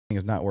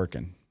is not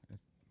working.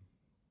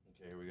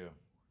 Okay, here we go.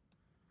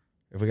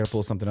 If we got to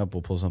pull something up,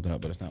 we'll pull something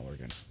up, but it's not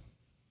working.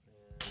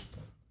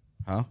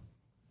 Huh?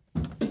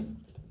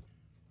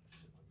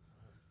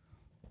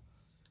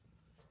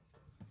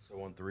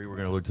 So on 3, we're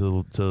gonna look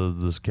to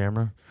this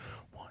camera.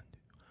 1.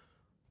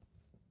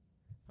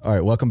 All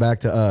right, welcome back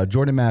to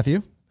Jourdan and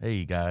Matthew.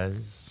 Hey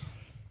guys.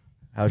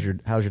 How's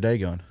your day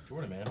going?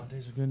 Jordan, man, my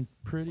days are going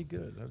pretty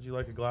good. How'd you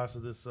like a glass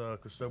of this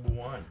Cristobal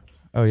wine?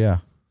 Oh yeah,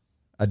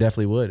 I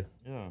definitely would.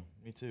 Yeah,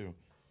 me too.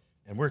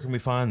 And where can we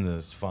find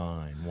this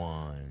fine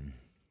wine?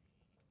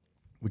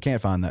 We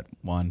can't find that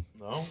one.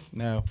 No?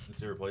 No.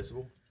 It's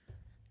irreplaceable?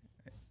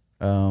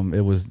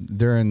 It was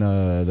during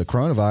the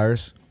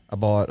coronavirus. I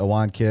bought a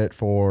wine kit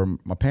for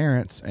my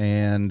parents,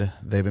 and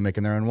they've been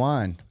making their own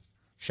wine.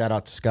 Shout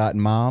out to Scott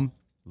and Mom.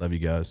 Love you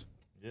guys.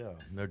 Yeah,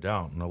 no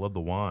doubt. And I love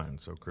the wine.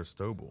 So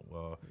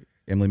Cristobal.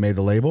 Emily made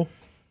the label.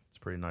 It's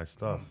pretty nice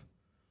stuff.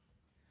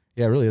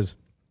 Yeah, it really is.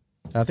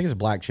 I think it's a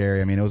black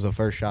cherry. I mean, it was the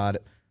first shot,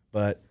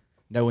 but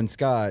knowing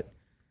Scott,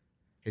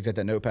 he's got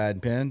that notepad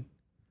and pen,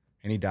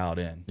 and he dialed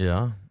in.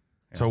 Yeah.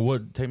 So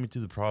take me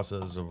through the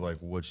process of like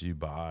what you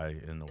buy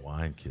in the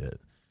wine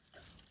kit.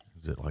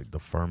 Is it like the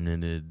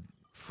fermented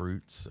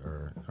fruits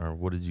or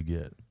what did you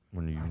get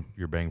when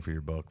you're bang for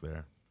your buck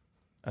there?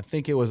 I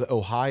think it was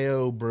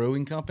Ohio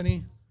Brewing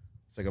Company.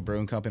 It's like a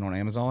brewing company on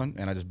Amazon,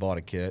 and I just bought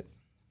a kit.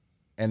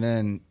 And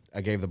then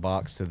I gave the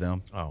box to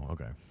them. Oh,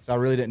 okay. So I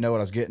really didn't know what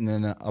I was getting.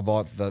 Then I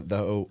bought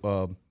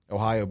the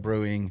Ohio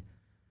Brewing,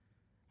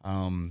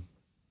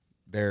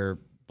 their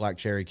black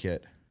cherry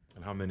kit.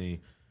 And how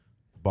many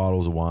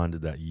bottles of wine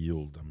did that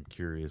yield? I'm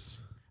curious.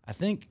 I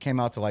think it came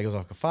out to it was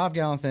like a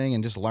 5-gallon thing,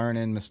 and just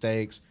learning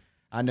mistakes.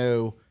 I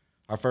know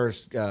our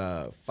first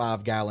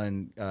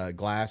 5-gallon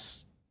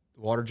glass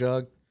water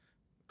jug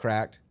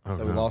cracked,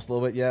 so we lost a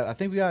little bit. Yeah, I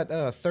think we got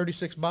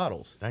 36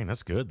 bottles. Dang,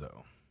 that's good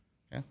though.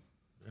 Yeah.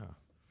 Yeah.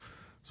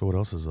 So what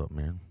else is up,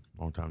 man?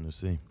 Long time to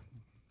see.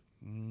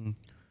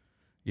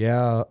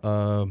 Yeah.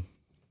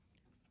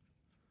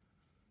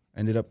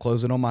 Ended up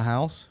closing on my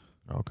house.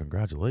 Oh,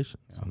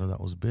 congratulations! Yeah. I know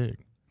that was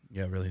big.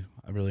 Yeah, I really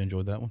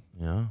enjoyed that one.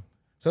 Yeah.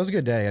 So it was a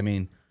good day. I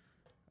mean,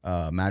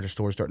 mattress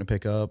stores starting to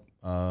pick up.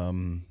 I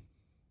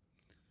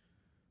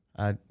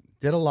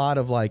did a lot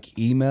of like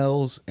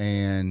emails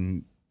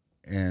and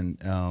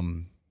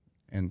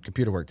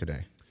computer work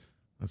today.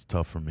 That's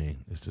tough for me,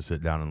 is to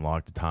sit down and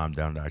lock the time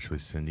down to actually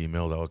send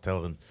emails. I was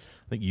telling,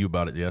 I think you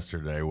about it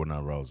yesterday when I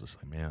was just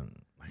like, man,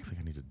 I think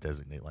I need to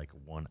designate like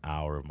 1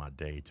 hour of my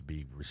day to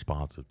be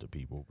responsive to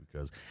people,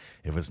 because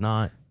if it's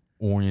not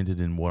oriented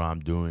in what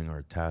I'm doing or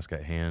a task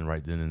at hand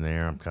right then and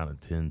there, I'm kind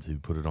of tend to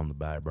put it on the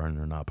back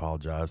burner, and I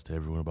apologize to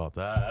everyone about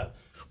that.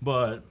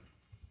 But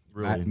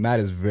really, Matt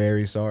is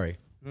very sorry.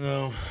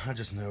 No, I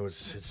just know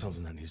it's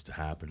something that needs to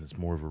happen. It's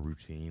more of a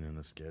routine and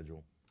a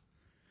schedule.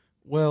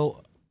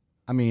 Well,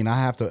 I mean, I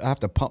have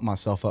to pump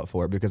myself up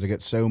for it because I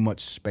get so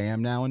much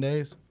spam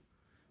nowadays.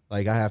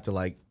 Like I have to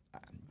like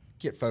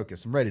get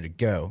focused. I'm ready to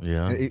go.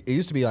 Yeah. It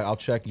used to be like I'll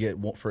check and get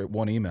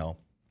one email.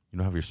 You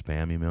don't have your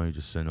spam email. You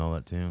just send all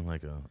that to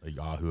like a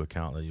Yahoo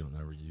account that you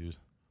don't ever use.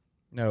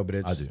 No, but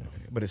I do.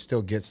 But it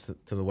still gets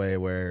to the way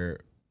where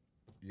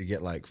you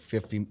get like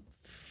 50,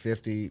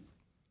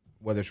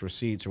 whether it's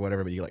receipts or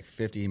whatever, but you get like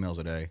 50 emails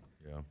a day.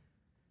 Yeah.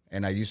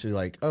 And I used to be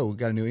like, oh, we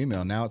got a new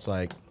email. Now it's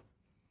like,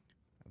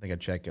 I think I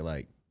check it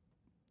like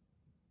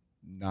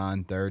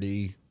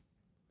 9:30,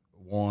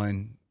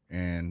 1,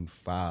 and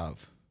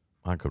 5.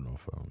 Mine come to my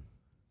phone.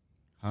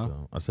 Huh?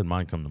 So I said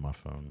mine come to my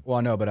phone. Well,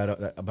 I know, but I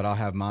don't. But I'll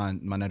have my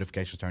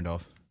notifications turned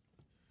off.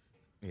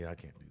 Yeah, I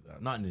can't do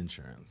that. Not in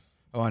insurance.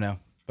 Oh, I know,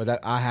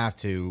 but I have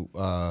to.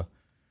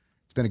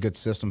 It's been a good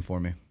system for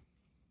me.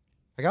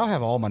 Like I'll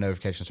have all my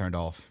notifications turned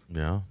off.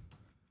 Yeah.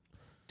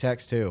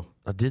 Text too.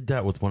 I did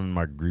that with one of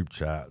my group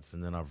chats,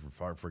 and then I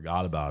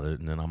forgot about it,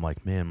 and then I'm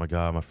like, man, my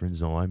God, my friends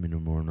don't like me no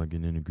more. I'm not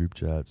getting into group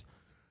chats.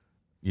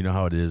 You know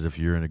how it is if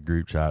you're in a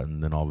group chat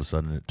and then all of a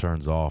sudden it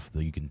turns off,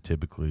 that you can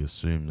typically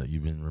assume that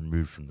you've been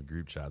removed from the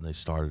group chat and they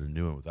started a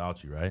new one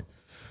without you, right?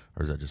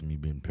 Or is that just me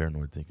being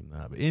paranoid thinking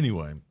that? But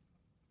anyway,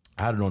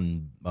 I had it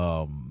on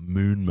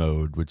moon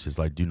mode, which is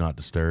like do not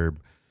disturb.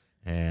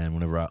 And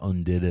whenever I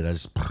undid it,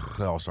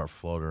 they all start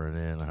fluttering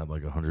in. I had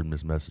like 100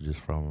 missed messages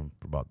from them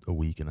for about a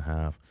week and a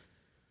half.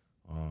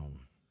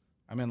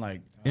 I mean,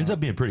 like Ends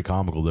up being pretty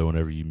comical though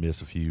whenever you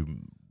miss a few,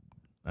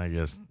 I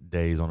guess,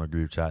 days on a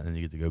group chat, and then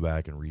you get to go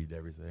back and read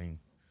everything.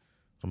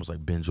 It's almost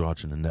like binge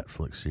watching a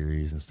Netflix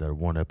series instead of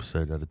one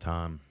episode at a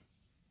time.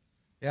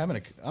 yeah,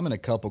 I'm in a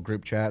couple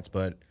group chats,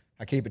 but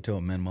I keep it to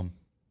a minimum.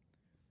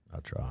 I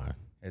try.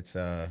 It's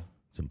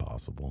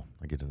impossible.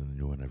 I get in a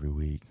new one every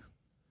week.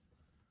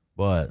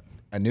 But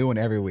a new one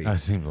every week. it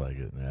seems like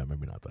it. Yeah,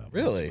 maybe not that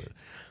Really? much,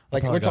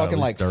 Like we're talking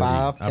like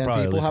 5, 10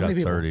 people. How many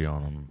people? 30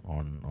 on them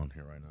on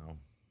here right now.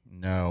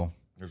 No.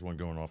 There's one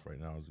going off right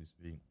now as we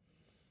speak.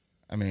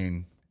 I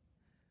mean,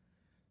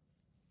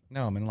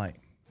 no, I mean like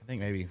I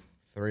think maybe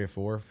 3 or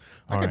 4.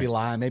 I could be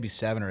lying, maybe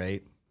 7 or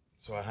 8.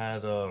 So I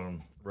had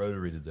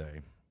Rotary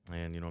today,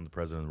 and I'm the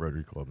president of the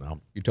Rotary Club now.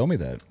 You told me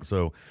that.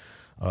 So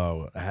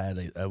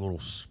had a little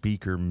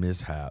speaker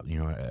mishap. You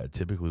know,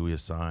 typically we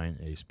assign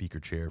a speaker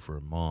chair for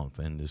a month,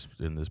 and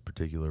in this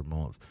particular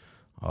month,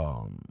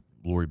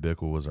 Lori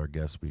Bickle was our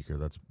guest speaker.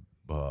 That's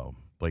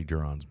Blake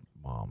Jourdan's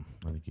mom.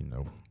 I think you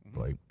know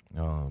Blake.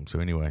 So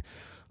anyway,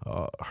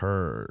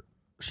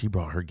 she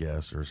brought her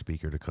guest or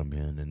speaker to come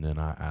in, and then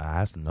I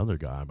asked another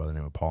guy by the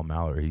name of Paul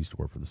Mallory. He used to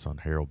work for the Sun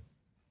Herald,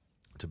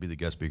 to be the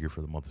guest speaker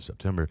for the month of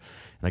September,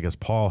 and I guess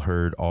Paul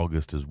heard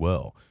August as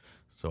well.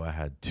 So I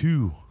had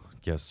 2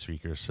 guest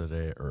speakers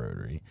today at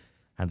Rotary.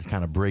 Had to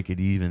kind of break it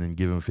even and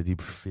give him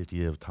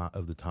 50%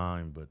 of the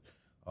time. But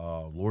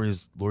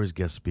Lori's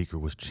guest speaker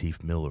was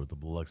Chief Miller, the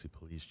Biloxi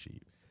police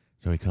chief.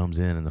 So he comes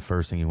in, and the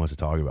first thing he wants to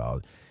talk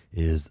about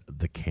is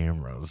the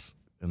cameras.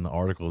 In the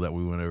article that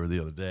we went over the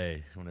other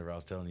day, whenever I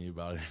was telling you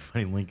about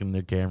everybody linking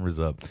their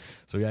cameras up.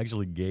 So he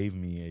actually gave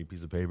me a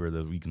piece of paper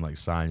that we can like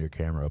sign your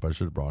camera up. I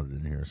should have brought it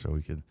in here so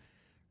we could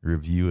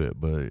review it.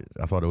 But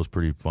I thought it was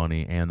pretty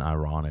funny and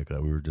ironic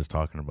that we were just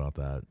talking about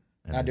that.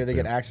 Now, do they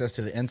get access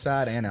to the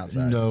inside and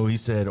outside? No, he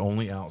said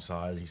only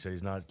outside. He said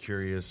he's not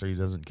curious, or he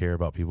doesn't care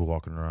about people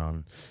walking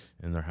around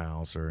in their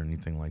house or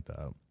anything like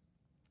that.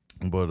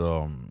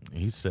 But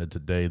he said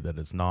today that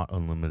it's not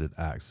unlimited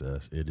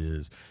access. It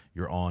is,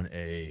 you're on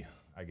a,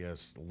 I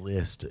guess,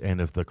 list, and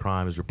if the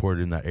crime is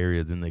reported in that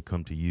area, then they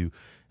come to you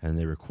and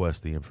they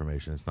request the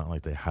information. It's not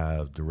like they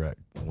have direct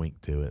link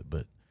to it,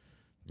 but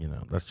you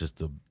know, that's just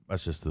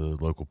the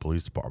local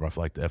police department. I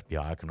feel like the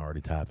FBI can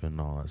already tap in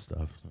and all that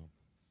stuff. So.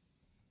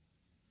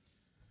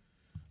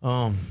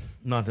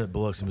 Not that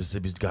Biloxi,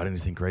 Mississippi's got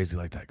anything crazy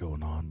like that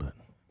going on, but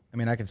I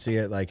mean, I can see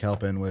it like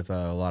helping with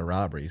a lot of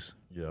robberies.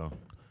 Yeah.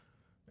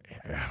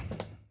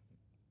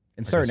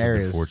 In certain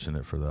areas.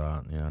 Fortunate for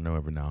that. Yeah, I know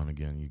every now and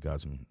again you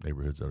got some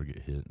neighborhoods that'll get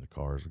hit and the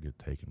cars will get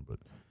taken, but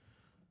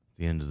at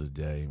the end of the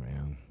day,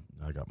 man,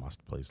 I got my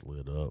place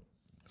lit up,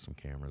 some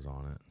cameras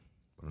on it,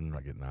 but I'm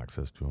not getting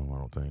access to them, I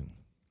don't think.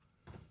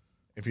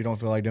 If you don't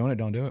feel like doing it,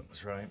 don't do it.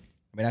 That's right.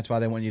 I mean, that's why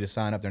they want you to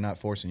sign up. They're not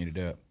forcing you to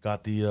do it.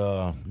 Got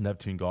the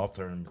Neptune golf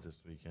tournament this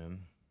weekend.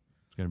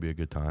 It's going to be a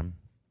good time.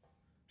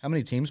 How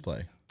many teams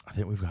play? I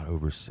think we've got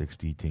over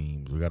 60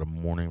 teams. We got a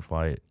morning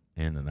flight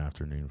and an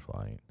afternoon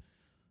flight.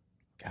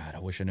 God, I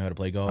wish I knew how to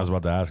play golf. I was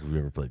about to ask if you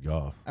ever played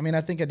golf. I mean,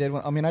 I think I did.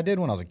 I did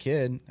when I was a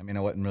kid. I mean, I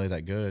wasn't really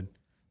that good.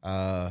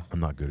 I'm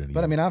not good anymore.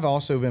 But I mean, I've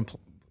also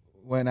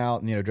went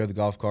out and drove the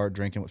golf cart,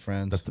 drinking with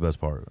friends. That's the best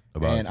part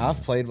about it. And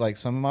I've played like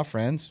some of my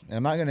friends, and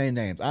I'm not gonna name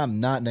names. I'm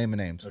not naming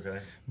names. Okay.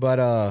 But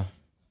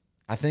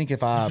I think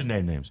if I you should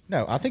name names.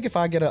 No, I think if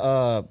I get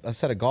a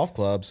set of golf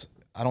clubs,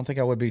 I don't think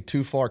I would be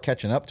too far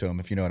catching up to them,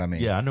 if you know what I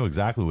mean. Yeah, I know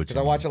exactly what you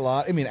mean. Because I watch a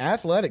lot. I mean,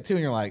 athletic too,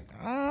 and you're like,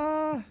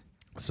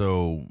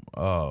 So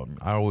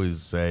I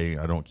always say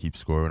I don't keep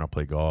score when I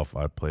play golf.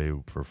 I play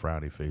for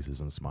frowny faces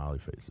and smiley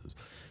faces.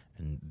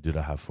 And did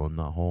I have fun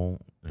that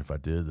hole? If I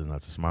did, then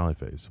that's a smiley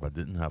face. If I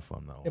didn't have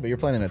fun that hole, yeah, but you're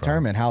playing in a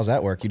tournament. How's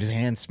that work? You just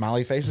hand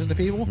smiley faces to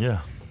people?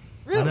 Yeah.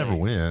 Really? I never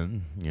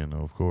win,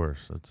 of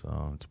course. It's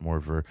more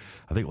for,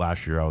 I think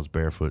last year I was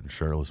barefoot and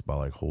shirtless by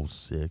like hole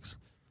 6.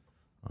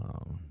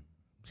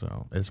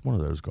 So it's one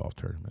of those golf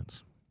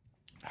tournaments.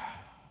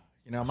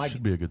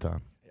 Should be a good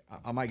time.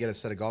 I might get a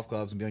set of golf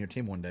clubs and be on your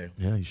team one day.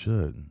 Yeah, you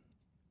should.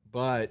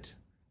 But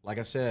like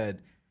I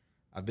said,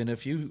 I've been a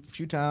few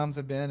times.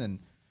 And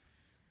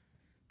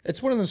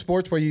it's one of the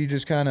sports where you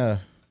just kind of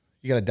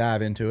you got to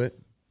dive into it.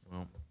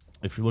 Well,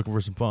 if you're looking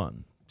for some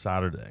fun,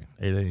 Saturday,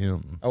 8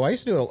 a.m. Oh, I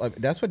used to do it.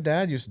 That's what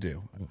Dad used to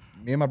do.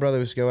 Me and my brother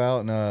used to go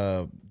out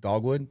in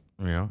Dogwood.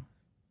 Yeah.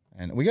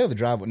 And we go to the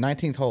driveway.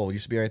 19th hole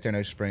used to be right there in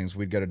Ocean Springs.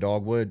 We'd go to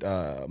Dogwood.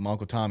 My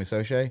Uncle Tommy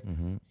Soche,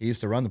 he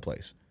used to run the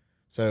place.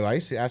 So I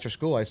used to, after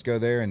school, I used to go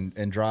there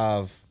and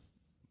drive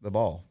the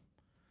ball.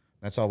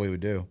 That's all we would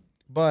do.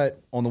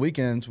 But on the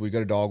weekends, we'd go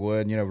to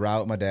Dogwood and, ride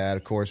with my dad.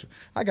 Of course,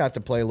 I got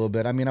to play a little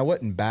bit. I mean, I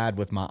wasn't bad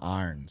with my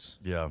irons.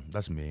 Yeah,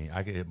 that's me.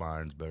 I can hit my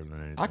irons better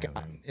than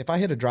anything. If I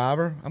hit a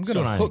driver, I'm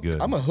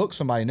gonna hook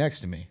somebody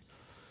next to me.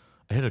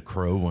 I hit a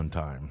crow one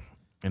time,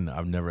 and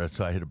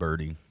so I hit a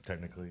birdie,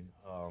 technically.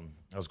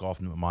 I was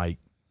golfing with Mike,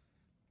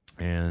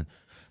 and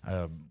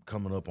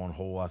coming up on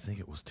hole, I think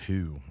it was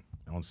 2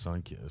 on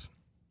Sunkiss.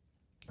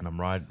 And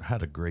I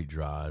had a great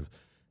drive,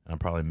 and I'm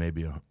probably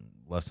maybe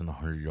less than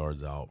 100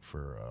 yards out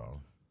for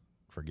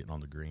getting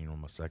on the green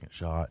on my second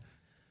shot.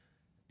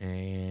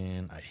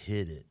 And I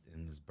hit it,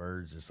 and this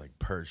bird's just like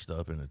perched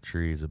up in a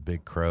tree. It's a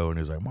big crow, and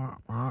he's like, wah,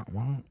 wah,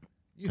 wah.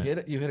 You hit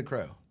it? You hit a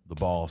crow? The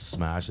ball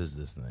smashes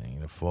this thing,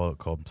 and it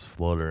comes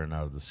fluttering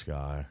out of the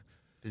sky.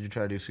 Did you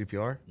try to do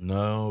CPR?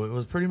 No, it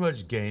was pretty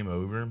much game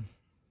over.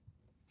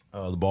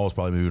 The ball was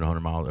probably moving over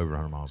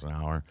 100 miles an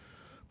hour.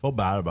 Felt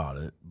bad about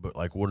it, but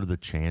like, what are the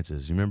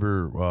chances? You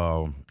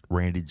remember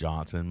Randy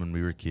Johnson when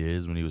we were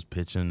kids, when he was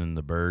pitching and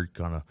the bird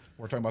kind of...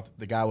 We're talking about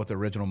the guy with the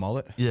original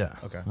mullet? Yeah.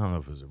 Okay. I don't know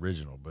if it was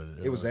original, but...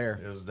 It was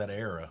there. It was that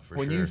era, for sure.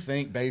 When you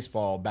think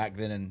baseball back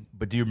then...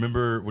 But do you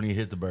remember when he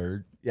hit the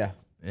bird? Yeah.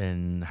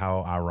 And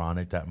how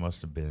ironic that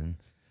must have been?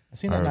 I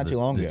seen that not too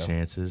long ago. The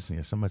chances,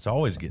 it's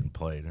always getting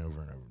played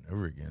over and over and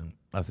over again.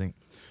 I think.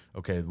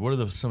 Okay, what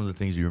are some of the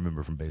things you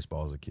remember from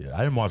baseball as a kid? I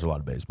didn't watch a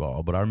lot of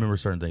baseball, but I remember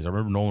certain things. I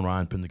remember Nolan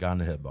Ryan putting the guy in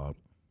the head, Bob.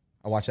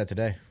 I watched that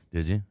today.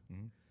 Did you?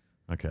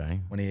 Mm-hmm.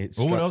 Okay. When he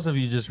what else have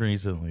you just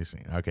recently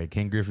seen? Okay,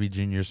 Ken Griffey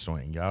Jr.'s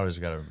swing. You always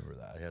got to remember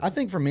that. I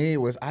think for me, it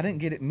was I didn't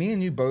get it. Me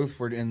and you both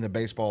were in the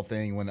baseball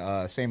thing when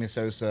Sammy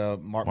Sosa,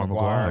 Mark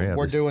McGwire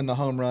were doing the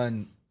home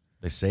run.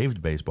 They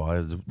saved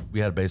baseball. We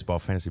had a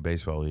fantasy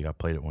baseball league. I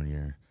played it one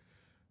year.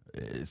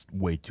 It's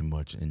way too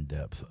much in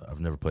depth. I've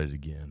never played it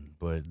again.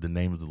 But the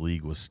name of the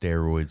league was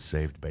Steroids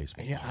Saved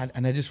Baseball. Yeah,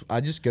 and I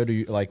just go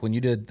to, like, when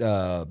you did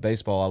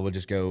baseball, I would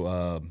just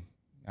go.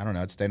 I don't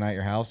know. I'd stay night at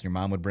your house, and your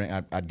mom would bring.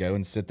 I'd go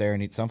and sit there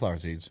and eat sunflower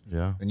seeds.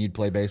 Yeah. And you'd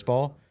play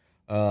baseball.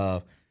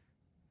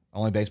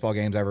 Only baseball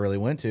games I ever really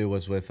went to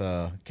was with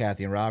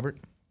Kathy and Robert.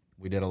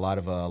 We did a lot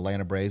of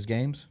Atlanta Braves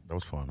games. That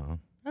was fun, huh?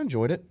 I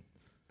enjoyed it.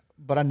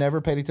 But I never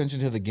paid attention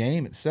to the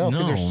game itself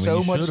because there's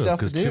so much stuff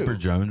to do. Because Chipper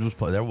Jones was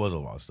playing. There was a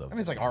lot of stuff. I mean,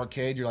 it's like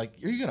arcade. You're like,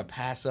 are you going to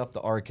pass up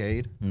the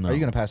arcade? No. Are you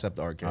going to pass up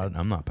the arcade?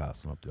 I'm not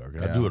passing up the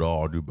arcade. Yeah. I do it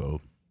all. I do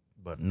both.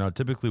 But no,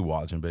 typically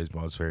watching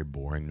baseball is very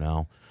boring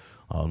now,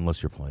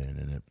 unless you're playing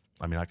in it.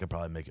 I mean, I could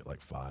probably make it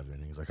like 5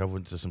 innings. Like, I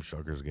went to some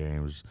Shuckers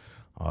games.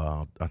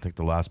 I think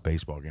the last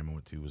baseball game I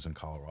went to was in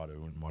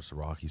Colorado and watched the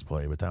Rockies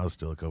play, but that was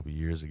still a couple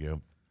years ago.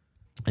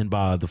 And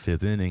by the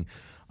 5th inning,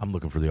 I'm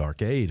looking for the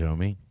arcade,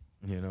 homie.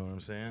 You know what I'm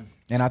saying?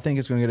 And I think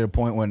it's going to get to a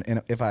point when,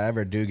 if I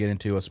ever do get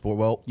into a sport,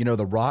 well,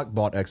 The Rock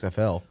bought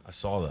XFL. I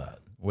saw that.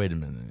 Wait a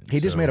minute.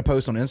 He just made a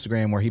post on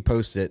Instagram where he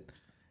posted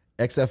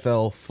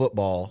XFL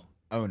football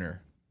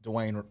owner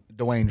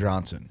Dwayne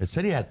Johnson. It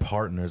said he had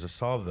partners. I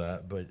saw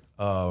that, but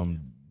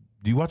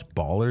do you watch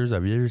Ballers?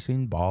 Have you ever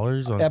seen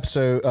Ballers?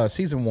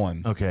 Season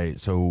 1. Okay,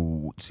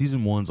 so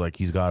season 1's like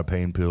he's got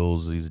pain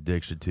pills he's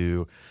addicted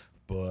to,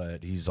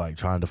 but he's like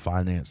trying to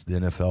finance the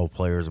NFL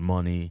players'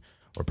 money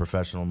or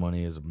professional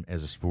money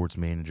as a sports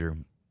manager.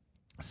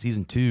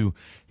 Season 2,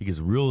 he gets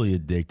really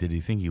addicted.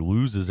 He thinks he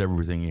loses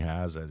everything he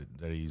has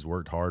that he's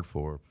worked hard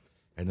for.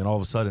 And then all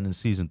of a sudden in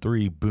season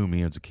 3, boom,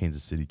 he ends up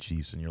Kansas City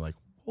Chiefs. And you're like,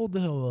 hold the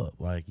hell up.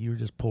 Like, you were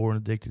just poor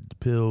and addicted to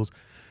pills.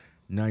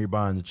 Now you're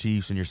buying the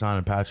Chiefs and you're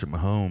signing Patrick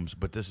Mahomes.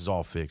 But this is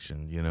all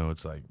fiction.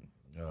 It's like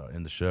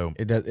in the show.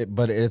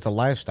 But it's a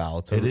lifestyle.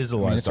 It is a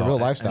lifestyle. It's a real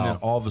lifestyle. And then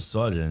all of a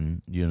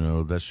sudden,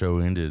 that show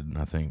ended,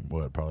 I think,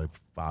 probably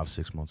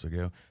 5-6 months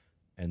ago.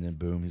 And then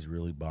boom, he's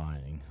really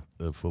buying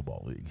the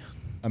football league.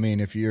 I mean,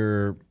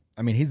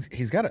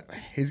 he's got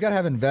to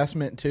have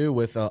investment too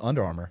with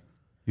Under Armour.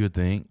 You would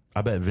think.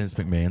 I bet Vince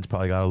McMahon's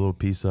probably got a little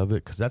piece of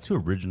it because that's who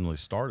originally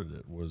started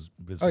it. Was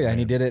Vince McMahon. And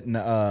he did it in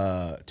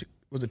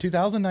was it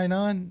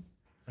 2009?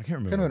 I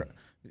can't remember.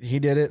 He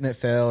did it and it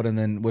failed, and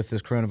then with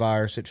this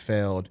coronavirus, it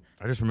failed.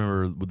 I just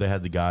remember they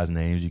had the guys'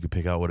 names. You could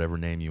pick out whatever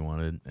name you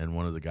wanted, and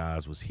one of the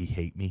guys was "He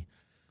Hate Me."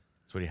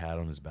 That's what he had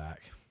on his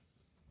back.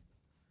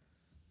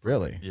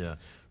 Really? Yeah.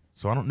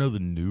 So I don't know the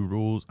new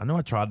rules. I know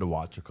I tried to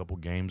watch a couple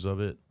games of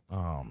it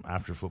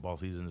after football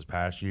season this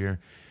past year,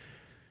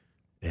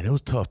 and it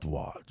was tough to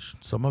watch.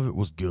 Some of it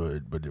was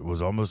good, but it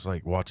was almost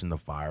like watching the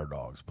Fire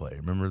Dogs play.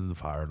 Remember the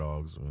Fire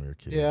Dogs when we were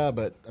kids? Yeah,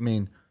 but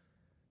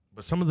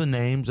But some of the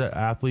names that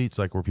athletes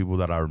were people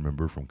that I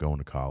remember from going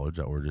to college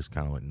that were just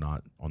kind of like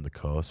not on the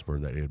cusp or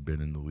that had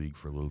been in the league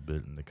for a little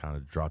bit and they kind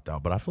of dropped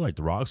out. But I feel like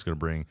The Rock's going to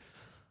bring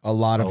a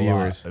lot of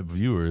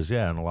viewers,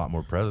 yeah, and a lot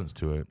more presence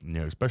to it.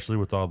 Especially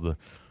with all the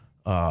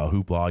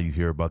hoopla you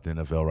hear about the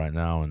NFL right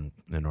now, and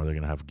are they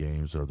going to have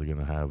games? Are they going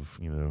to have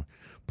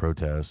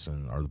protests?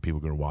 And are the people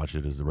going to watch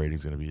it? Is the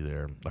ratings going to be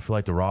there? I feel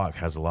like The Rock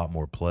has a lot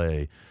more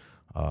play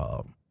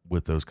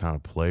with those kind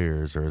of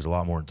players, or is a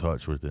lot more in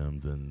touch with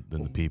them than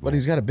the people. But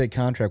he's got a big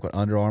contract with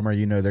Under Armour.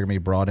 They're going to be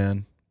brought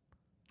in.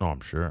 Oh,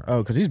 I'm sure.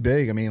 Oh, because he's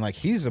big.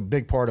 He's a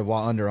big part of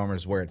why Under Armour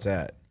is where it's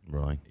at.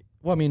 Really?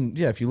 Well,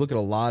 yeah, if you look at a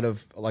lot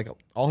of,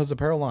 all his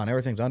apparel line,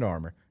 everything's Under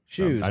Armour.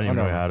 Shoes, I didn't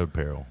even know how to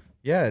apparel.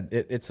 Yeah,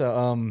 it's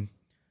the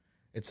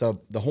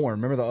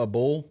horn. Remember the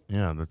bull?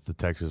 Yeah, that's the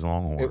Texas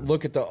Longhorn.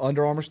 Look at the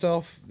Under Armour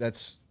stuff.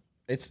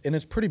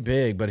 It's pretty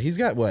big, but he's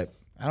got what?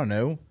 I don't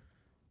know,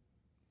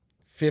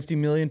 50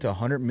 million to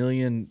 100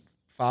 million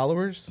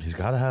followers. He's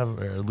got to have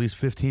at least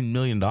 $15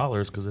 million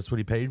because that's what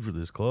he paid for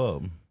this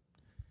club.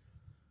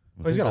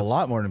 Well, he's got a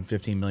lot more than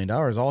 $15 million.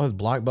 All his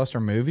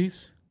blockbuster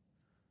movies.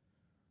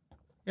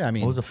 Yeah,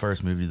 what was the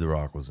first movie The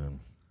Rock was in?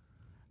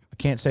 I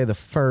can't say the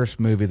first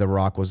movie The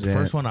Rock was in. The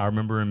first one I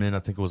remember him in, I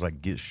think it was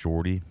like Get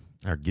Shorty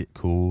or Get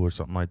Cool or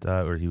something like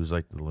that, where he was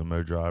like the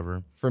limo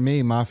driver. For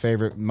me, my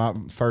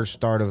first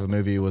start of the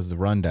movie was The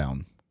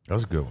Rundown. That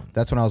was a good one.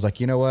 That's when I was like,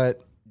 you know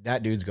what?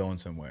 That dude's going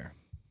somewhere.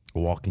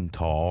 Walking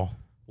Tall.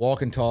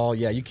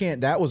 Yeah, you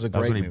can't. That was a great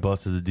movie. That's when he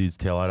busted the dude's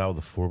tail out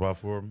with a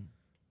 4x4.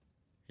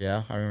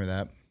 Yeah, I remember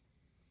that.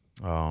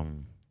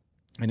 And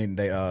then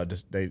they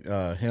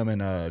him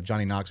and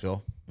Johnny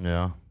Knoxville.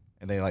 Yeah.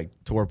 And they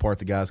tore apart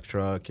the guy's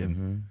truck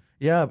and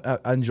yeah,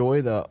 I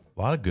enjoy a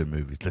lot of good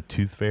movies. The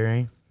Tooth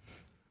Fairy.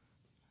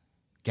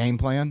 Game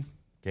Plan.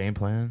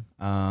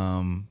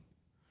 And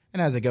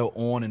as they go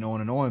on and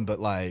on and on,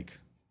 but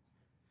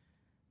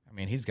I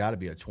mean, he's got to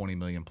be a 20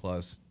 million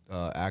plus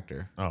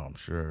actor. Oh, I'm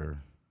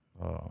sure.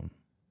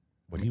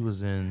 But he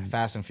was in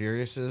Fast and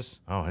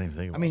Furious. Oh, I didn't even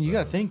think about I mean, you got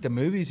to those. think the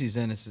movies he's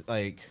in is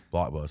like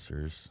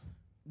Blockbusters.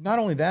 not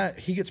only that,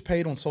 he gets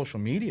paid on social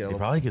media. He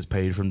probably gets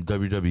paid from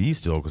WWE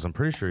still because I'm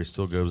pretty sure he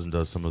still goes and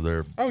does some of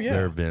their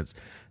their events.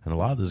 And a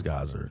lot of those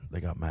guys they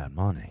got mad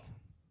money.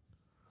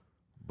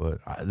 But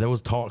there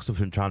was talks of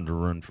him trying to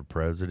run for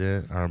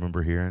president. I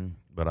remember hearing,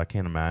 but I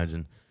can't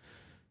imagine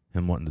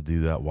him wanting to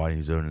do that while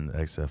he's owning the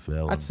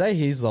XFL. I'd say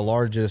he's the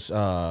largest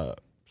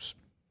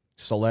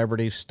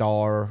celebrity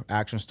star,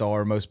 action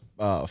star, most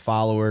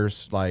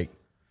followers. Like,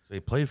 so he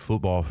played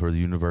football for the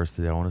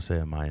university. I want to say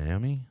in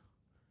Miami.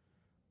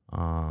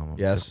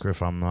 Yes,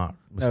 if I'm not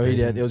mistaken. No, he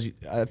did. It was.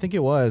 I think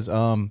it was.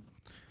 And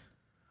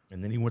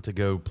then he went to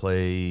go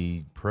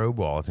play pro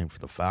ball, I think, for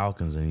the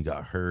Falcons, and he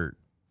got hurt,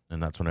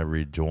 and that's whenever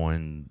he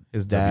joined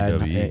his dad.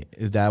 WWE.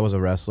 His dad was a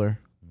wrestler.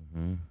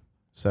 Mm-hmm.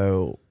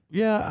 So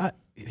yeah,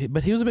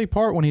 but he was a big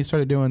part when he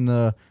started doing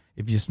the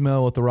 "If you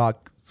smell what the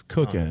Rock's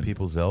cooking,"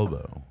 people's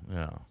elbow.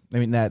 Yeah, I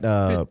mean that.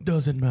 It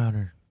doesn't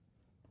matter.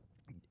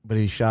 But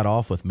he shot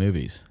off with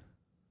movies.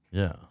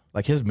 Yeah,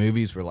 like his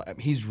movies were like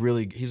he's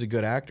a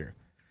good actor,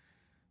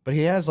 but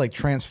he has like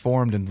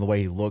transformed into the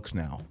way he looks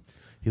now.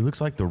 He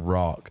looks like The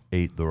Rock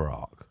ate The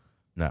Rock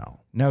now.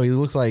 No, he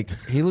looks like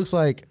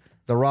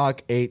The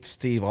Rock ate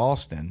Steve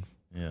Austin.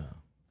 Yeah,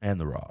 and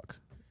The Rock.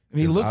 I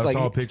mean, he looks I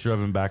saw a picture of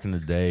him back in the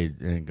day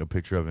and a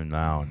picture of him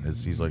now, and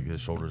he's like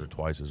his shoulders are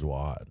twice as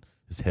wide,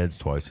 his head's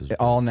twice as wide.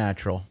 All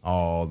natural,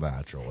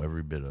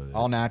 every bit of it.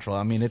 All natural.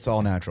 I mean, it's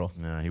all natural.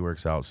 Yeah, he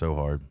works out so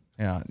hard.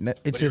 Yeah,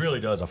 He really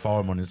does. I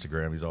follow him on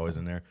Instagram. He's always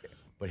in there.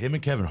 But him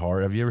and Kevin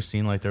Hart, have you ever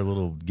seen like their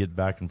little get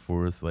back and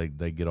forth? Like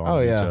they get on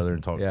with each other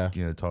and talk,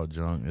 talk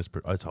junk.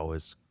 It's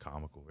always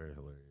comical, very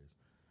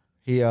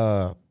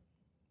hilarious.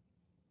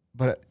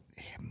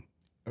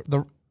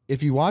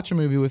 If you watch a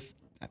movie with,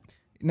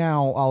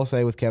 now I'll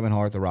say with Kevin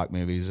Hart, the Rock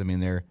movies, I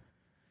mean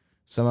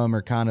some of them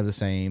are kind of the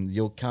same.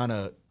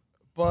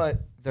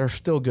 But they're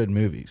still good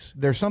movies.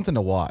 There's something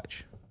to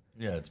watch.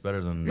 Yeah, it's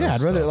better than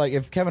I'd rather like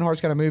if Kevin Hart's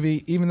got a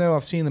movie, even though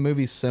I've seen the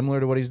movie similar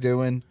to what he's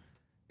doing.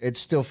 It's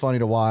still funny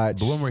to watch.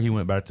 The one where he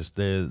went back to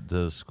stay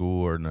to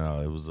school, or no,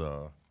 it was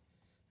him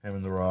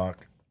and The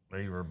Rock.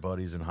 They were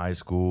buddies in high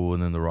school,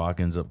 and then The Rock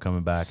ends up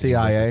coming back.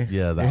 CIA.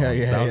 That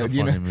was a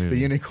funny movie. The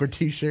unicorn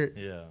T-shirt.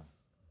 Yeah.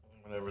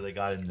 Whenever they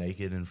got him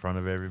naked in front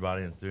of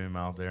everybody and threw him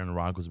out there, and The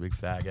Rock was a big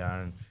fat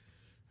guy,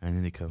 and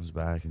then he comes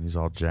back and he's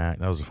all jacked.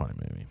 That was a funny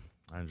movie.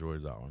 I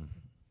enjoyed that one.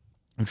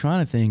 I'm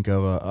trying to think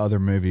of other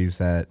movies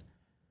that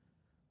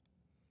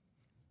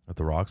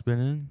The Rock's been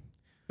in.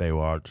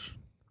 Baywatch.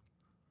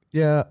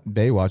 Yeah,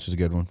 Baywatch is a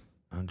good one.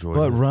 I enjoyed it.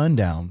 But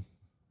Rundown.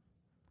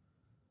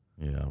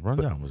 Yeah,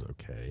 Rundown was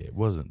okay. It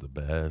wasn't the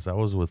best. I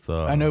was with...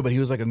 I know, but he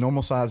was like a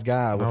normal sized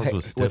guy with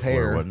Stifler,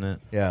 hair. Wasn't it?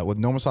 Yeah, with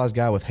normal sized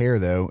guy with hair,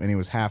 though, and he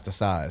was half the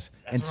size.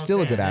 And still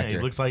a good actor. He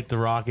looks like The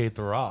Rock ate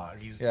The Rock.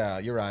 Yeah,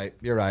 you're right.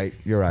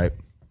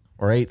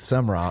 Or ate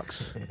some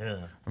rocks.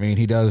 Yeah. I mean,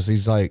 he does.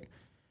 He's like...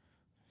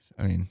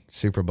 I mean,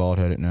 super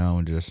bald-headed now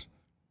and just...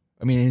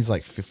 I mean, he's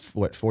like,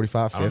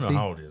 45, 50? I don't know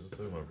how old he is.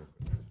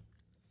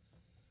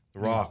 The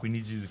Rock, we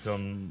need you to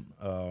come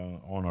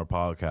on our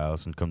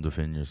podcast and come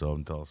defend yourself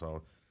and tell us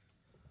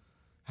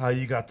how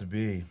you got to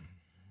be.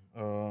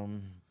 What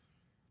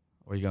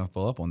are you going to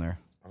pull up on there?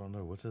 I don't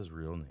know. What's his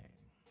real name?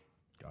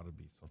 Got to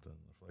be something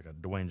like a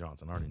Dwayne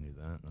Johnson. I already knew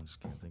that. I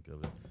just can't think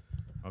of it.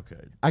 Okay.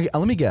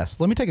 Let me guess.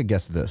 Let me take a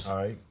guess at this. All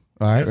right.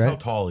 Guess how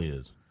tall he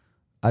is.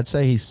 I'd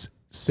say he's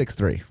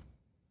 6'3".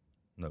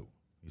 No,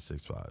 he's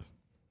 6'5".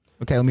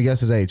 Okay, let me guess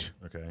his age.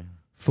 Okay.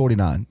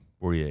 49.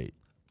 48.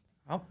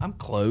 I'm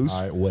close.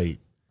 All right, wait.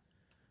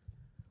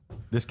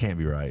 This can't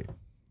be right.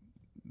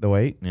 The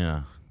weight?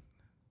 Yeah.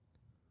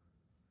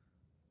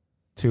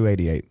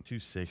 288.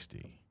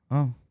 260.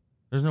 Oh.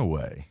 There's no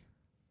way.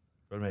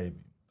 But maybe.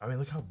 I mean,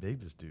 look how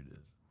big this dude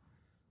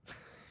is.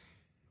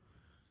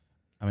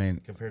 I mean,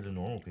 compared to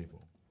normal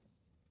people.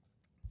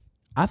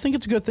 I think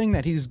it's a good thing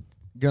that he's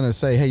going to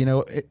say, hey, you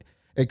know,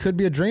 it could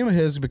be a dream of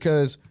his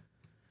because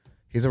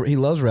he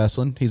loves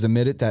wrestling. He's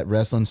admitted that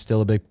wrestling's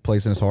still a big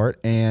place in his heart.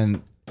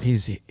 And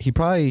he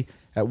probably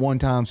at one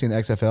time seen the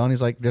XFL and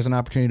he's like, there's an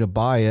opportunity to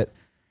buy it.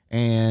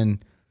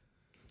 And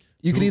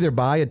you can either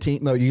buy a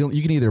team. No, you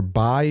can either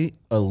buy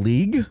a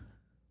league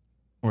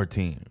or a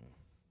team.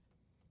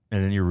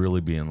 And then you're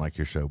really being like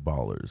your show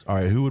ballers. All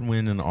right, who would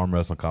win in the arm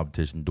wrestling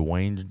competition?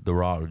 Dwayne The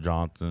Rock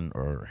Johnson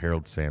or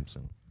Harold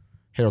Sampson?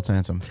 Harold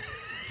Sampson.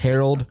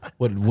 Harold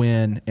would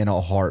win in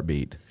a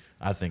heartbeat.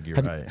 I think you're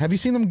right. Have you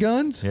seen them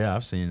guns? Yeah,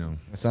 I've seen them.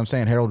 So I'm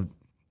saying Harold.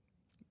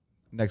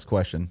 Next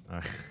question. All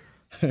right.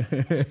 All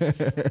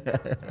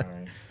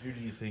right. Who do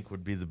you think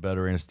would be the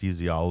better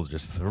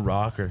anesthesiologist, The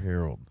Rock or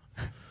Harold?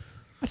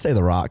 I say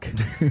The Rock.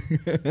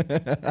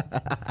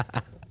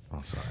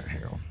 I'm sorry,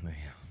 Harold.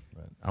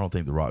 But I don't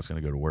think The Rock's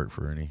going to go to work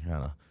for any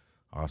kind of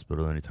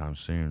hospital anytime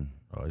soon.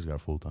 Oh, he's got a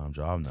full-time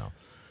job now.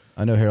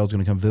 I know Harold's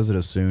going to come visit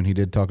us soon. He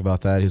did talk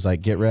about that. He's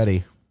like, get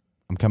ready.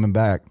 I'm coming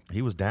back.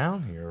 He was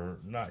down here,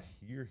 not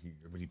here,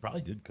 but he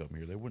probably did come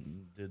here. They went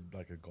and did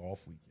like a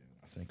golf weekend.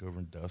 I think over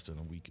in Dustin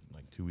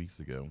like 2 weeks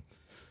ago,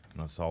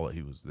 and I saw that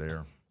he was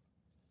there.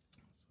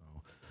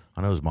 So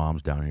I know his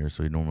mom's down here,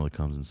 so he normally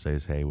comes and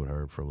says hey with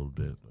her for a little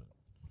bit.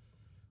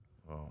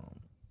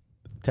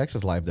 But,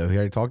 Texas life, though. He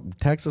already talked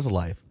Texas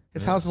life.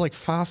 His house is like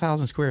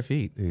 5,000 square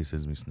feet. he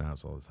sends me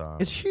snaps all the time.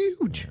 It's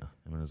huge. Yeah,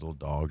 him and his little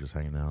dog just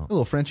hanging out. A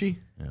little Frenchie.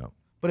 Yeah.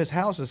 But his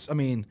house is, I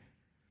mean,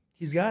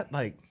 he's got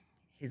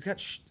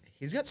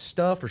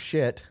stuff or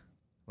shit.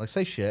 Let's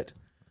say shit.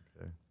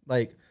 Okay.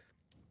 Like,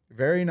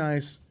 very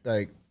nice,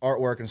 like,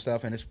 artwork and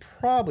stuff, and it's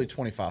probably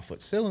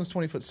 25-foot ceilings,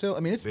 20-foot ceiling. I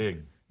mean, it's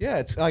big. Yeah,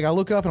 it's like I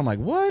look up and I'm like,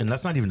 what? And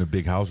that's not even a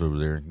big house over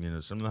there. You know,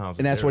 some of the houses.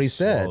 And that's what he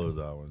said.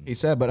 That one. He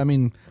said, but I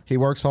mean, he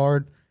works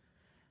hard.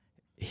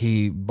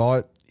 He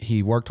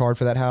worked hard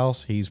for that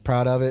house. He's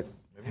proud of it.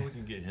 Maybe we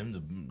can get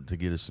him to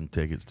get us some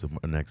tickets to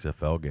an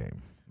XFL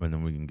game, and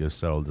then we can go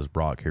settle this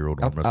Brock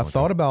Harold. I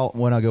thought about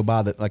when I go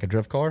buy like a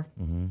drift car.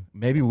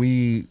 Maybe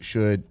we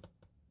should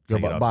go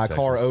buy a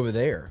car over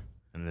there,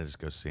 and then just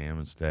go see him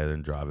instead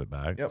and drive it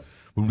back. Yep.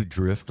 Would we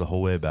drift the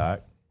whole way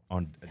back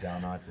on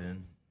down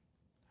I-10?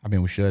 I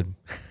mean, we should.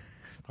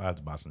 I have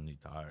to buy some new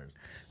tires.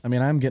 I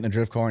mean, I'm getting a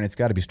drift car, and it's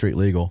got to be street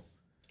legal.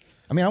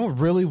 I mean, I would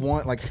really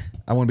want, like,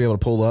 I want to be able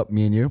to pull up,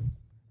 me and you.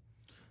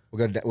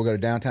 We'll go to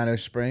downtown Ocean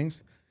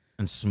Springs.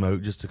 And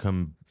smoke just to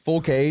come.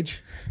 Full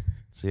cage.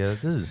 So, yeah,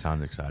 that doesn't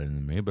sound exciting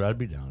to me, but I'd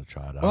be down to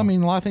try it out. Well, I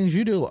mean, a lot of things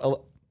you do.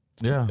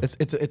 Yeah.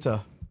 It's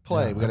a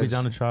play. Yeah, I'd be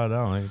down to try it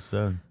out, like I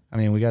said. I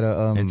mean, we got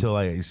to...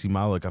 Until you see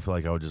my look, I feel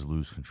like I would just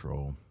lose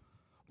control.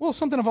 Well,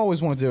 something I've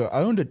always wanted to do.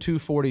 I owned a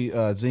 240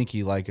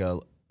 Zinky, like,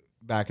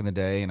 back in the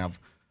day, and I've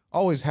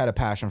always had a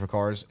passion for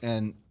cars.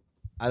 And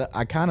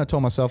I kind of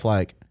told myself,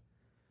 like,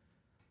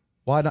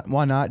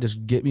 why not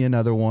just get me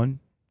another one?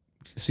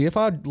 See if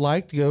I'd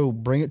like to go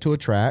bring it to a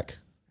track.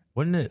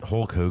 Wasn't it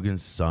Hulk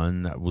Hogan's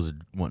son that was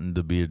wanting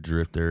to be a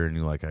drifter and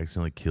he like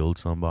accidentally killed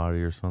somebody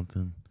or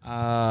something?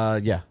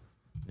 Yeah.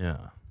 Yeah.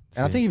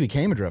 And I think he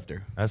became a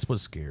drifter. That's what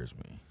scares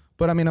me.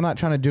 But I mean, I'm not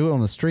trying to do it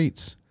on the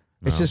streets.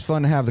 No. It's just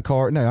fun to have the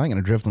car. No, I ain't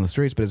gonna drift on the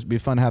streets, but it'd be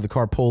fun to have the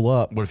car pull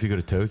up. What if you go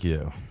to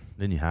Tokyo?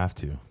 Then you have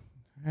to.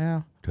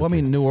 Yeah. Tokyo. Well, I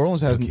mean, New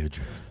Orleans has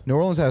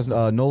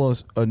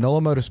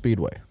Nolomoto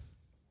Speedway.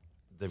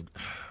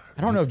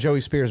 I don't know if Joey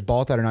Spears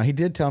bought that or not. He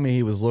did tell me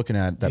he was looking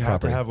at that property. You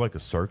have to have like a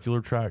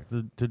circular track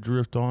to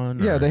drift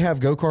on? Or? Yeah, they have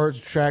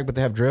go-kart track, but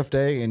they have drift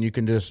day, and you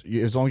can just,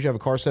 as long as you have a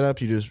car set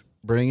up, you just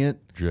bring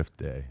it. Drift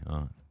day,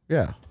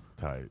 yeah.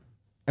 Tight.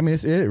 I mean,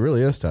 it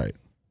really is tight.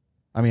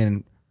 I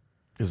mean.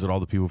 Is it all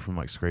the people from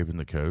like Scraping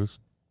the Coast?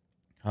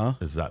 Huh?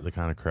 Is that the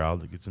kind of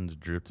crowd that gets into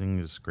drifting,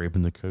 is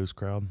Scraping the Coast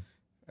crowd?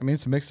 I mean,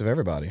 it's a mix of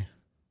everybody.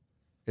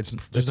 It's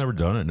just never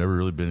done it, never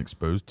really been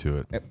exposed to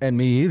it. And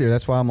me either.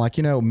 That's why I'm like,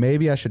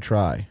 maybe I should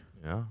try.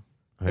 Yeah.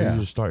 Hey, you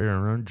just start your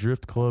own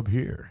drift club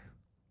here.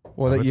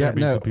 Well, but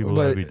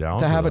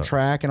to have a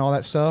track and all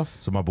that stuff.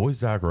 So my boy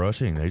Zach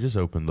Rushing, they just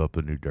opened up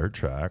a new dirt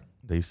track.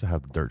 They used to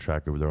have the dirt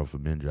track over there off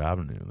of Minge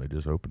Avenue. They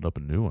just opened up a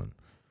new one.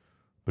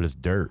 But it's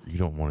dirt. You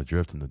don't want to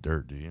drift in the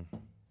dirt, do you?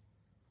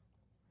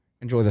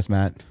 Enjoy this,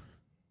 Matt.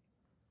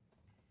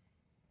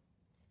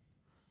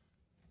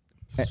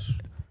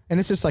 And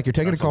it's just like you're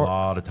taking a car. A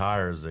lot of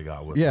tires they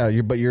got with it.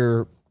 Yeah, but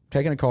you're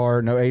taking a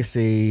car, no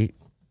AC.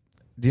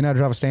 Do you know how to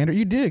drive a standard?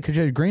 You did, because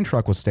your green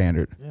truck was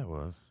standard. Yeah, it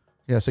was.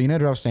 Yeah, so you know how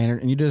to drive a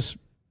standard, and you just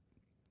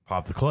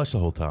pop the clutch the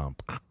whole time.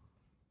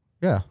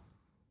 Yeah.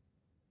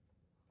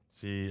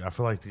 See, I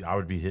feel like I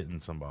would be hitting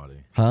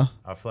somebody. Huh?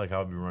 I feel like I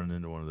would be running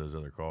into one of those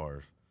other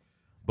cars.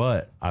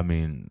 But, I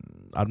mean,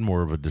 I'm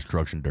more of a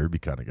destruction derby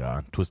kind of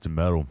guy. Twisted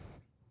metal.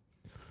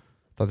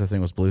 Thought this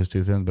thing was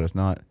Bluetooth in, but it's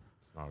not.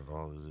 It's not at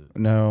all, is it?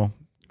 No,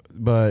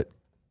 but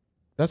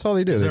that's all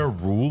they do. Is there a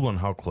rule on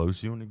how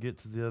close you want to get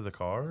to the other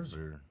cars,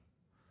 or?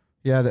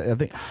 Yeah,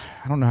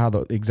 I don't know how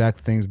the exact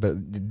things,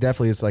 but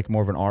definitely it's like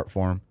more of an art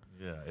form.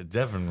 Yeah, it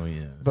definitely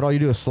is. But all you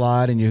do is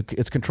slide, and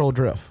it's controlled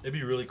drift. It'd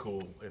be really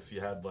cool if you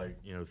had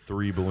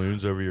 3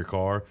 balloons over your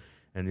car,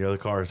 and the other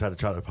cars had to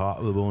try to pop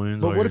the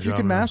balloons. But what if you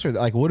can master that?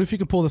 Like, what if you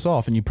can pull this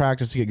off and you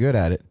practice to get good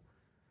at it?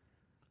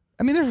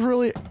 I mean, there's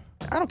really,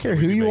 I don't care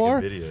who you are.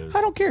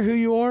 I don't care who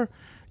you are.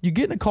 You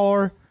get in a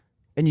car,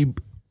 and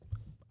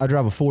I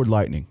drive a Ford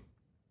Lightning.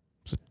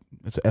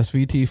 It's an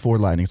SVT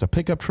Ford Lightning. It's a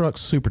pickup truck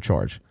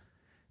supercharged.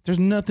 There's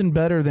nothing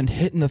better than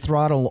hitting the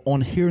throttle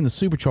on here in the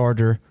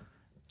supercharger,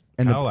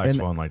 and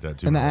fun like that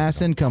too. And the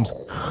ass end comes.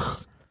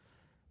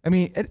 I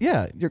mean,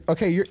 yeah,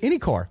 you're any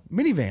car,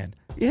 minivan,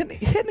 you're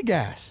hitting the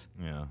gas.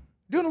 Yeah.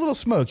 Doing a little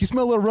smoke. You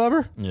smell a little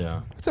rubber?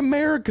 Yeah. It's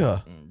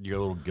America. You got a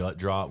little gut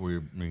drop where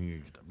you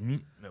get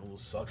that little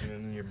suction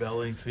in your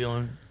belly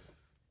feeling.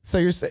 So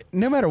you're saying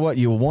no matter what,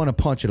 you want to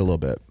punch it a little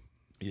bit.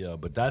 Yeah,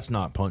 but that's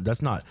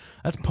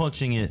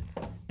punching it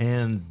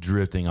and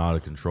drifting out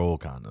of control,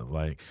 kind of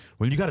like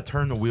when you got to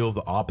turn the wheel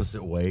the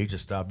opposite way to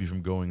stop you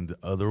from going the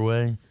other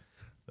way.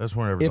 That's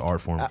whenever the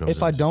art form comes in.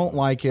 If I don't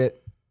like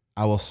it,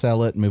 I will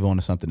sell it and move on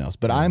to something else.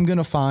 But I'm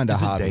gonna find a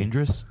hobby. Is it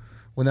dangerous?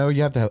 Well, no,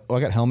 you have to. I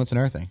got helmets and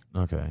everything.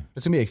 Okay.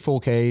 It's gonna be a full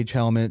cage,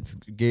 helmets,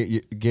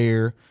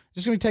 gear.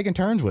 Just gonna be taking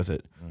turns with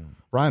it.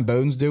 Ryan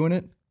Bowden's doing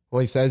it. Well,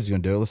 he says he's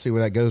gonna do it. Let's see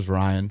where that goes,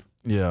 Ryan.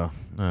 Yeah.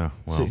 Well,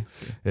 See.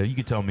 yeah, you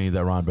could tell me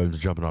that Ron Bones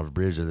is jumping off a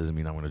bridge. That doesn't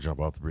mean I'm going to jump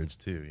off the bridge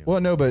too. You know?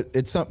 Well, no, but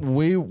it's something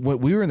we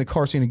were in the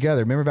car scene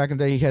together. Remember back in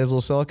the day, he had his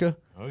little Celica.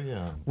 Oh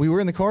yeah. We were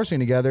in the car scene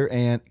together,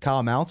 and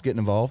Kyle Mount's getting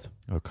involved.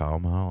 Oh, Kyle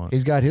Mount.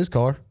 He's got his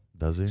car.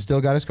 Does he?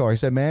 Still got his car. He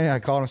said, "Man," I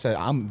called him and said,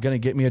 "I'm gonna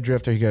get me a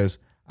drifter." He goes,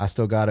 "I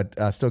still got it.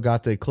 I still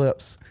got the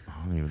Eclipse."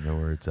 I don't even know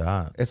where it's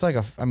at. It's like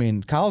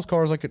Kyle's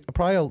car is like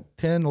probably a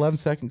 10, 11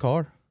 second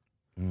car.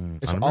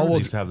 It's all they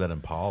used to have that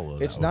Impala.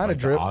 It's that not was a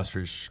drip.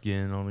 ostrich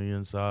skin on the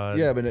inside.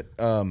 Yeah, but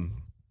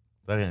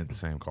that ain't the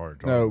same car.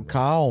 No,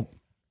 Kyle.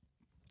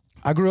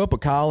 I grew up with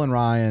Kyle and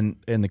Ryan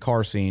in the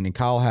car scene, and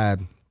Kyle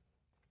had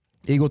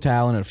Eagle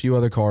Talon and a few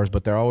other cars,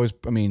 but they're always,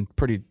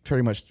 pretty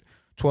much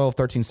 12,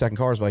 13 second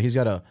cars. But he's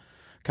got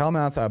Kyle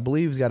Mount, I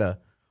believe he's got a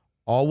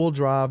all-wheel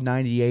drive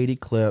 98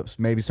 Eclipse,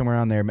 maybe somewhere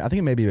around there. I think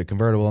it may be a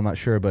convertible, I'm not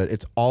sure, but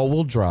it's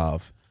all-wheel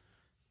drive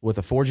with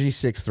a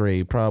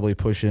 4G63, probably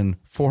pushing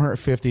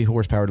 450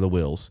 horsepower to the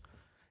wheels.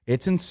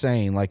 It's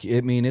insane.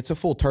 It's a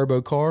full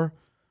turbo car.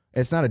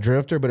 It's not a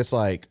drifter, but it's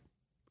like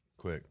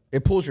quick.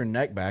 It pulls your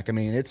neck back.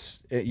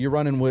 You're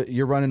running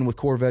with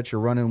Corvettes,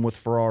 you're running with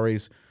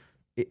Ferraris,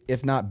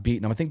 if not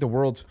beating them. I think the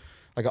world's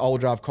like an all-wheel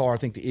drive car. I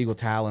think the Eagle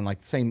Talon,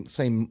 like same,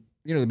 the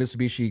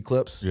Mitsubishi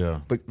Eclipse. Yeah.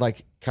 But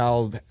like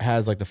Kyle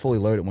has like the fully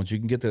loaded ones. You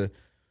can get the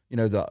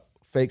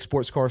fake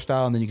sports car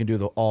style, and then you can do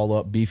the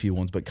all-up beefy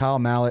ones. But Kyle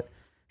Mallett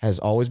has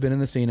always been in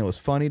the scene. It was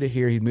funny to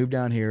hear he moved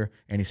down here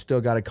and he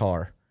still got a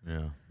car.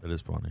 Yeah, that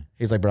is funny.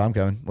 He's like, "Bro, I'm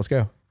coming. Let's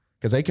go."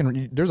 Because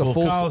there's a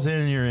full. Kyle's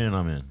in, you're in,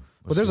 I'm in.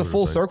 Well, there's a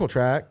full circle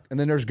track, and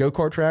then there's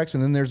go-kart tracks,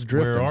 and then there's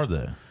drifting. Where are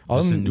they? Oh,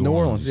 in New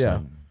Orleans, yeah.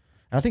 And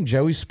I think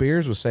Joey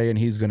Spears was saying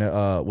he's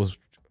gonna was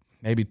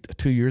maybe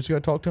 2 years ago. I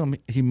talked to him.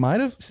 He might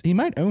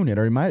own it,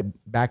 or he might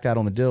backed out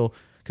on the deal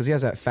because he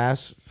has that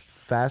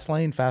fast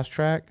lane, fast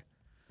track.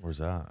 Where's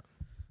that?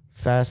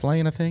 Fast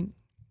lane, I think.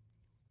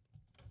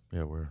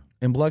 Yeah, where?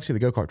 In Biloxi, the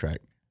go-kart track.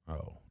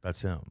 Oh,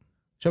 that's him.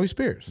 Joey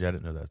Spears. Yeah, I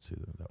didn't know that's who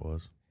that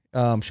was.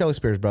 Shelly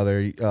Spears'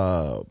 brother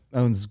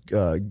owns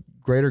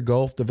Greater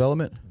Gulf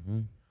Development.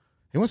 Mm-hmm.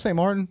 He went to St.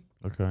 Martin.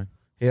 Okay.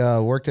 He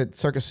worked at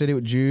Circuit City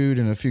with Jude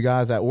and a few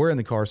guys that were in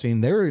the car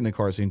scene. They were in the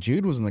car scene.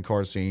 Jude was in the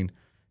car scene.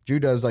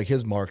 Jude does like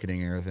his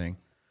marketing and everything.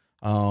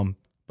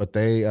 But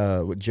they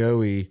with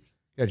Joey,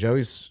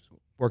 Joey's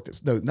worked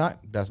at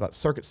that's about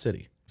Circuit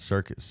City.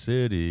 Circuit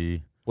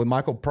City. With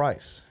Michael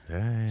Price.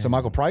 Dang. So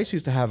Michael Price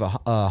used to have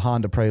a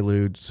Honda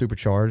Prelude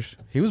supercharged.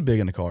 He was big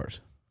into cars.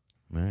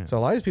 Man. So a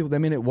lot of these people,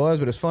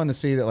 but it's fun to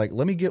see that. Like,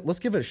 let's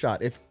give it a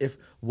shot.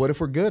 What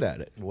if we're good at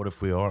it? What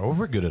if we are? Well,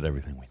 we're good at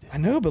everything we do. I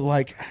know, but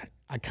like,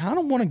 I kind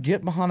of want to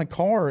get behind a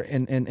car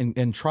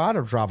and try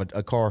to drive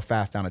a car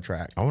fast down a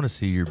track. I want to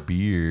see your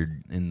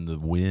beard in the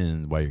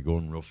wind while you're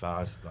going real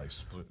fast, like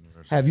splitting.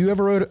 Have you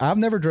ever rode? I've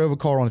never drove a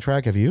car on a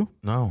track. Have you?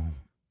 No.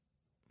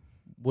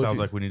 Sounds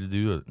like we need to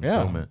do it.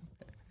 Yeah. Film it.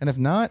 And if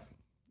not,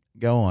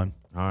 go on.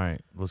 All right,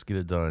 let's get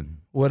it done.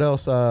 What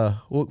else?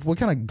 What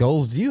kind of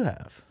goals do you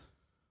have?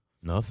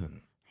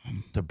 Nothing.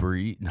 To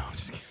breed? No, I'm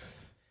just kidding.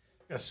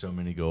 I got so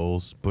many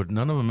goals, but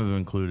none of them have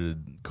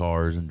included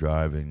cars and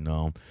driving.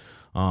 No.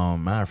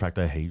 Matter of fact,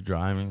 I hate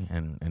driving,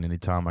 and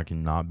anytime I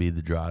can not be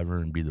the driver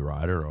and be the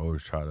rider, I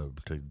always try to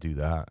do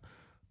that.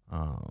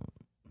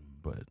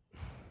 But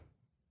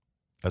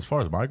as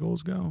far as my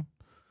goals go,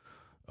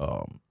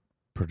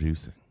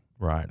 producing,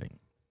 writing,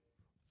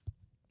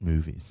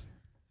 movies,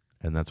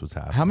 and that's what's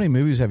happening. How many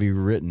movies have you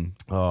written?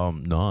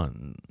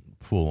 None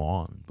full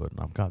on, but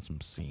I've got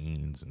some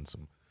scenes and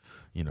some,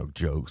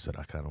 jokes that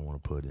I kind of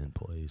want to put in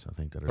place. I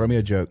think that. Throw me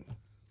a joke.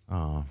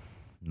 No,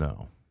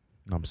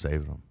 I'm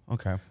saving them.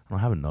 Okay. I don't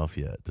have enough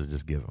yet to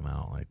just give them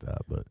out like that,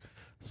 but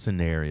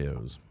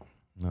scenarios.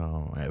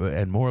 No,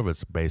 and more of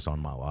it's based on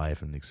my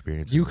life and the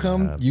experiences. You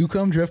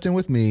come drifting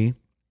with me,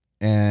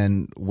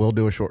 and we'll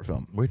do a short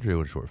film. We're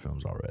doing short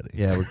films already.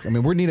 Yeah,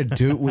 we need to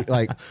do we're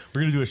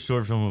gonna do a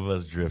short film of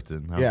us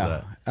drifting. How's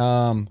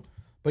that?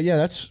 But yeah,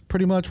 that's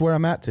pretty much where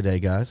I'm at today,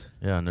 guys.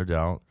 Yeah, no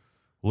doubt.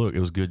 Look, it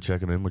was good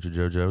checking in with you,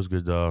 JoJo. It was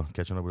good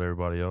catching up with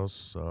everybody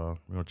else. We're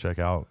gonna check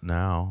out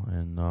now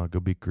and go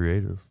be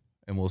creative.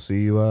 And we'll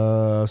see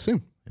you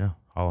soon. Yeah,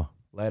 holla.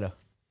 Later.